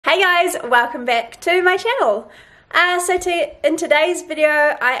Hey guys, welcome back to my channel. In today's video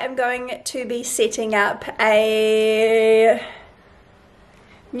I am going to be setting up a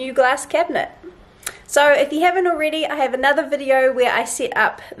new glass cabinet. So if you haven't already, I have another video where I set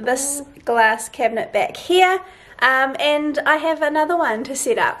up this glass cabinet back here, and I have another one to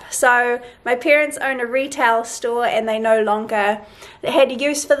set up. So my parents own a retail store and they no longer had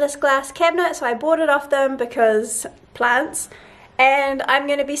use for this glass cabinet, so I bought it off them because plants. And I'm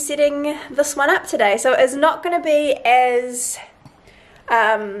going to be setting this one up today. So it's not going to be as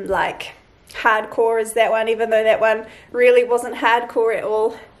like hardcore as that one, even though that one really wasn't hardcore at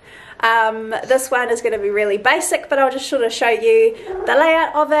all. This one is going to be really basic, but I'll just sort of show you the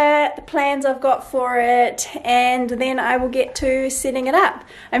layout of it, the plans I've got for it, and then I will get to setting it up.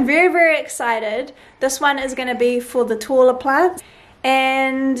 I'm very excited. This one is going to be for the taller plants,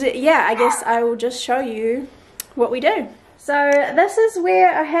 and yeah, I guess I will just show you what we do. So this is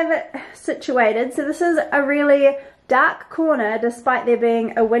where I have it situated. So this is a really dark corner despite there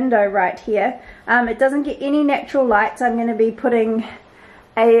being a window right here. It doesn't get any natural light, so I'm going to be putting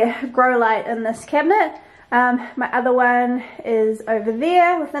a grow light in this cabinet. My other one is over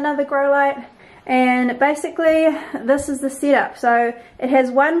there with another grow light, and basically this is the setup. So it has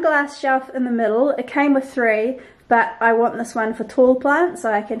one glass shelf in the middle. It came with 3, but I want this one for tall plants,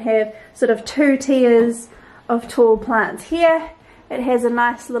 so I can have sort of 2 tiers of tall plants here. It has a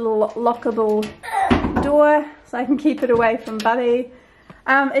nice little lockable door so I can keep it away from Bubby.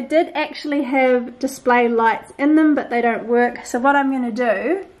 It did actually have display lights in them, but they don't work. So what I'm going to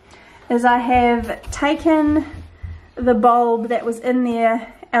do is I have taken the bulb that was in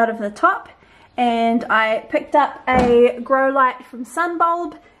there out of the top, and I picked up a grow light from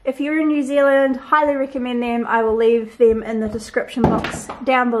Sunbulb. If you're in New Zealand, highly recommend them. I will leave them in the description box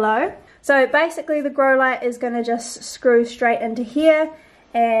down below. So basically the grow light is going to just screw straight into here,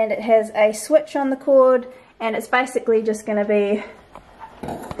 and it has a switch on the cord, and it's basically just going to be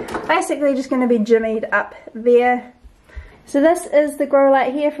jimmied up there. So this is the grow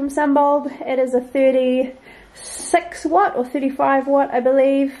light here from Sunbulb. It is a 36 watt or 35 watt I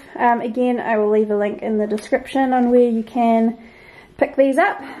believe. Again, I will leave a link in the description on where you can pick these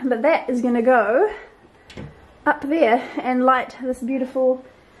up, but that is going to go up there and light this beautiful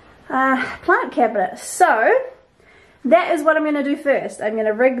plant cabinet. So that is what I'm going to do first. I'm going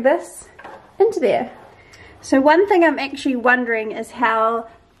to rig this into there. So one thing I'm actually wondering is how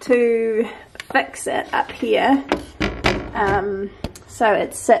to fix it up here, so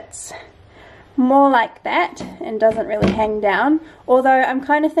it sits more like that and doesn't really hang down. Although I'm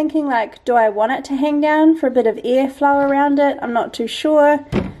kind of thinking, like, do I want it to hang down for a bit of airflow around it? I'm not too sure.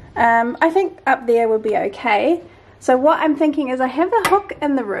 I think up there would be okay. So what I'm thinking is I have the hook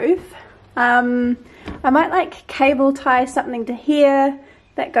in the roof. I might like cable tie something to here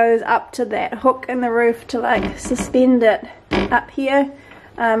that goes up to that hook in the roof to like suspend it up here.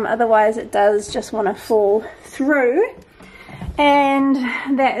 Otherwise it does just want to fall through, and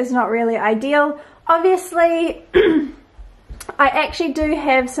that is not really ideal. Obviously I actually do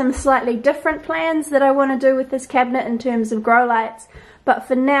have some slightly different plans that I want to do with this cabinet in terms of grow lights, but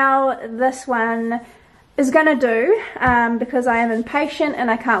for now this one is gonna do, because I am impatient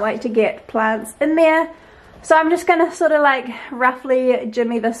and I can't wait to get plants in there. So I'm just gonna sort of like roughly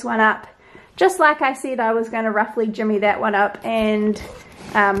jimmy this one up, just like I said I was gonna roughly jimmy that one up, and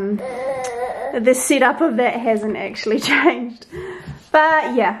the setup of that hasn't actually changed.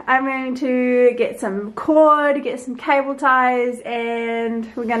 But yeah, I'm going to get some cord, get some cable ties, and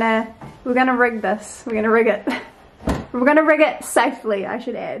we're gonna rig this. We're gonna rig it. We're gonna rig it safely, I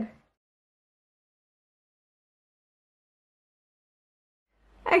should add.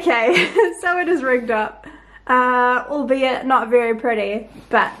 Okay, so it is rigged up, albeit not very pretty,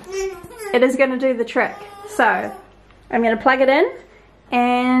 but it is going to do the trick. So I'm going to plug it in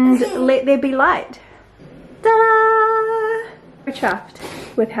and let there be light. Ta-da! Very chuffed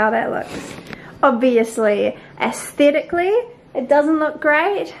with how that looks. Obviously, aesthetically, it doesn't look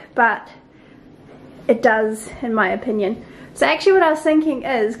great, but it does in my opinion. So actually what I was thinking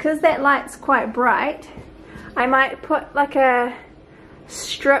is, because that light's quite bright, I might put like a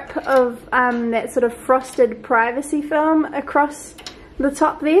strip of that sort of frosted privacy film across the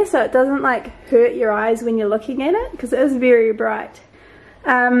top there, so it doesn't like hurt your eyes when you're looking at it, because it is very bright.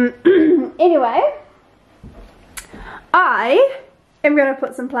 Anyway, I am going to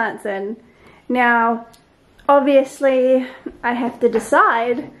put some plants in. Now obviously I have to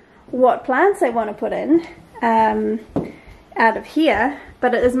decide what plants I want to put in out of here,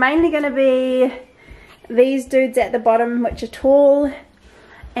 but it is mainly going to be these dudes at the bottom, which are tall,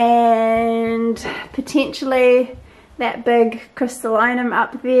 and potentially that big crystallinum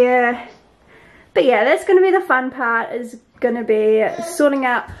up there. But yeah, that's going to be the fun part, is going to be sorting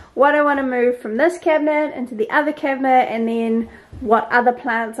out what I want to move from this cabinet into the other cabinet, and then what other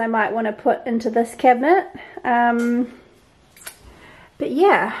plants I might want to put into this cabinet. But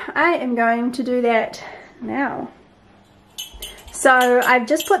yeah, I am going to do that now. So I've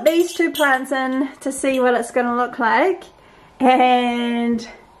just put these two plants in to see what it's going to look like, and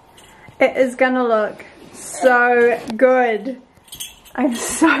it is going to look so good. I'm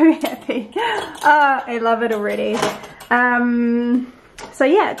so happy. Oh, I love it already. So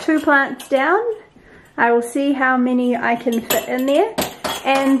yeah, 2 plants down. I will see how many I can fit in there.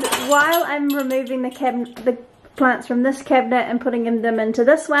 And while I'm removing the plants from this cabinet and putting them into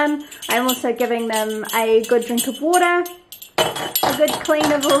this one, I'm also giving them a good drink of water, a good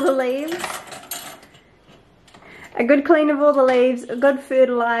clean of all the leaves, a good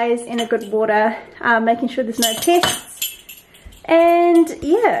fertilize, and a good water, making sure there's no pests, and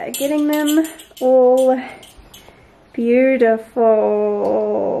yeah, getting them all beautiful.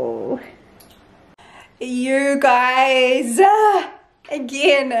 You guys,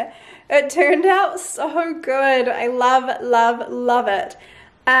 again, it turned out so good. I love it.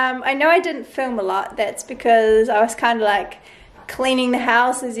 I know I didn't film a lot. That's because I was kind of like cleaning the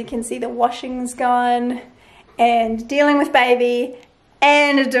house. As you can see, the washing's gone, and dealing with baby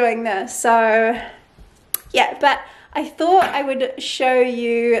and doing this. So yeah, but I thought I would show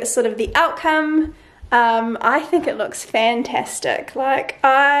you sort of the outcome. I think it looks fantastic. Like,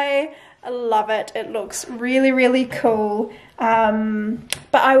 I love it. It looks really cool. But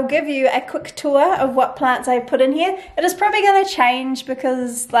I will give you a quick tour of what plants I put in here. It is probably going to change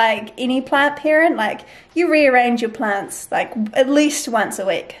because, like any plant parent, like, you rearrange your plants like at least once a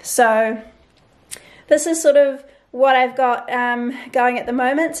week. So this is sort of what I've got going at the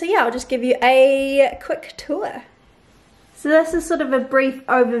moment. So yeah, I'll just give you a quick tour. So this is sort of a brief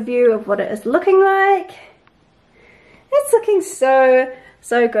overview of what it is looking like. It's looking so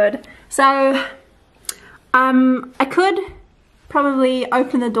good. So I could probably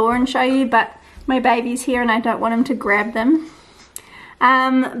open the door and show you, but my baby's here and I don't want him to grab them.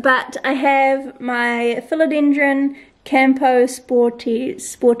 But I have my philodendron Campo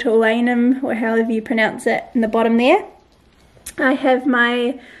Sportolanum, or however you pronounce it, in the bottom there. I have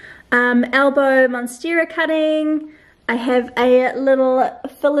my elbow monstera cutting. I have a little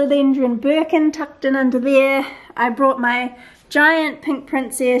philodendron birkin tucked in under there. I brought my giant pink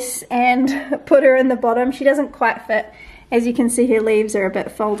princess and put her in the bottom. She doesn't quite fit. As you can see, her leaves are a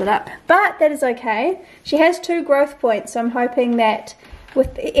bit folded up, but that is okay. She has 2 growth points, so I'm hoping that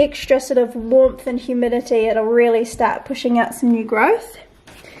with the extra sort of warmth and humidity, it'll really start pushing out some new growth.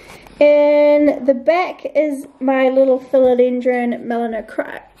 In the back is my little philodendron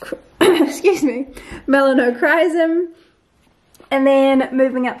melanochrysum. And then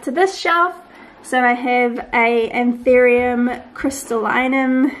moving up to this shelf, so I have a Anthurium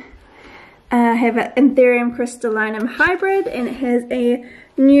crystallinum. I have an Anthurium crystallinum hybrid, and it has a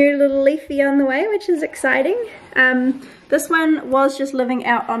new little leafy on the way, which is exciting. This one was just living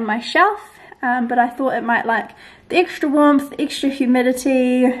out on my shelf, but I thought it might like the extra warmth, the extra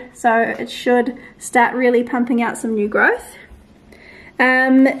humidity, so it should start really pumping out some new growth.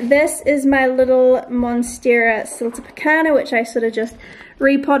 This is my little Monstera siltepecana, which I sort of just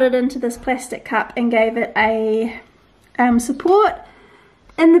repotted into this plastic cup and gave it a support.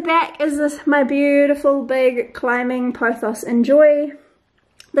 In the back is this my beautiful big climbing pothos enjoy.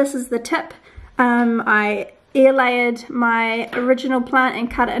 This is the tip. I air layered my original plant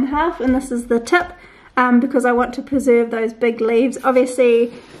and cut it in half, and this is the tip because I want to preserve those big leaves.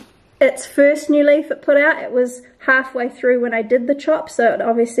 Obviously, its first new leaf it put out, it was halfway through when I did the chop, so it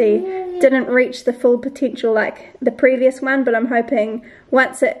obviously didn't reach the full potential like the previous one, but I'm hoping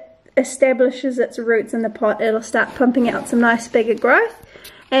once it establishes its roots in the pot, it'll start pumping out some nice bigger growth.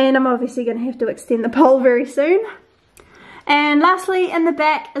 And I'm obviously going to have to extend the pole very soon. And lastly, in the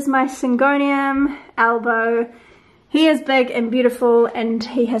back is my Syngonium elbow. He is big and beautiful, and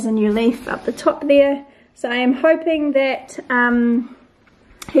he has a new leaf up the top there. So I am hoping that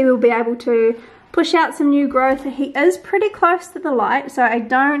he will be able to push out some new growth. He is pretty close to the light, so I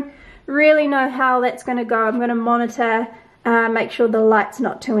don't really know how that's going to go. I'm going to monitor, make sure the light's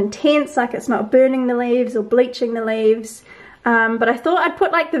not too intense, like it's not burning the leaves or bleaching the leaves. But I thought I'd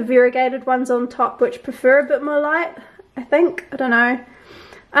put like the variegated ones on top, which prefer a bit more light, I think. I don't know.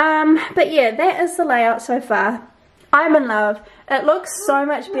 But yeah, that is the layout so far. I'm in love. It looks so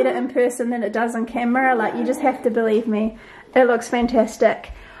much better in person than it does on camera. Like, you just have to believe me. It looks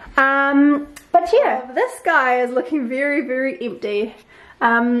fantastic. But yeah, this guy is looking very empty.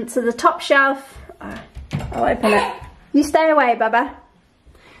 So the top shelf, I'll open it. You stay away, Bubba.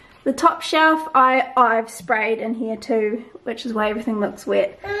 The top shelf, I've sprayed in here too, which is why everything looks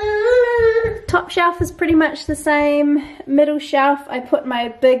wet. Top shelf is pretty much the same. Middle shelf, I put my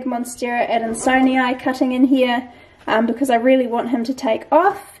big Monstera Adansonii cutting in here because I really want him to take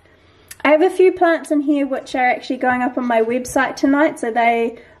off. I have a few plants in here which are actually going up on my website tonight, so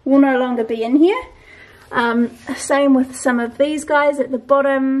they will no longer be in here. Same with some of these guys at the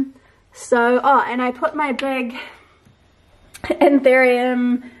bottom. So, oh, and I put my big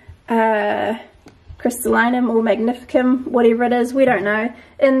Anthurium crystallinum or magnificum, whatever it is, we don't know,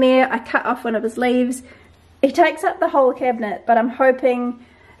 in there. I cut off one of his leaves. He takes up the whole cabinet, but I'm hoping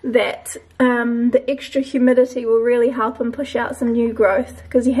that the extra humidity will really help him push out some new growth,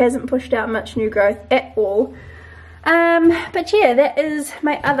 because he hasn't pushed out much new growth at all. But yeah, that is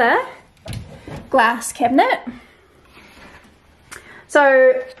my other glass cabinet.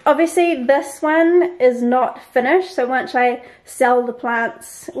 So obviously this one is not finished, so once I sell the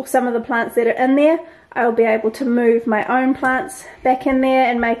plants or some of the plants that are in there, I'll be able to move my own plants back in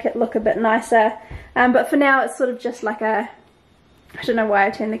there and make it look a bit nicer. But for now it's sort of just like a, I don't know why I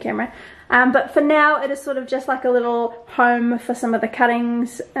turned the camera, but for now it is sort of just like a little home for some of the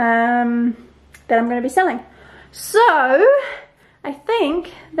cuttings that I'm going to be selling. So I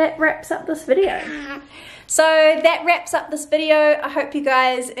think that wraps up this video. So that wraps up this video. I hope you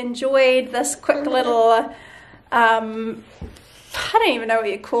guys enjoyed this quick little, I don't even know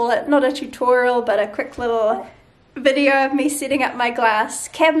what you call it, not a tutorial, but a quick little video of me setting up my glass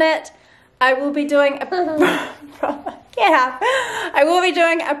cabinet. I will be doing a I will be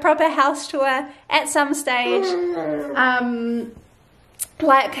doing a proper house tour at some stage.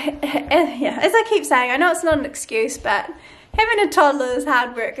 Yeah, as I keep saying, I know it's not an excuse, but having a toddler is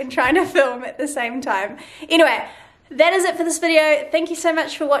hard work and trying to film at the same time. Anyway, that is it for this video. Thank you so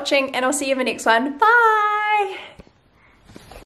much for watching, and I'll see you in the next one. Bye!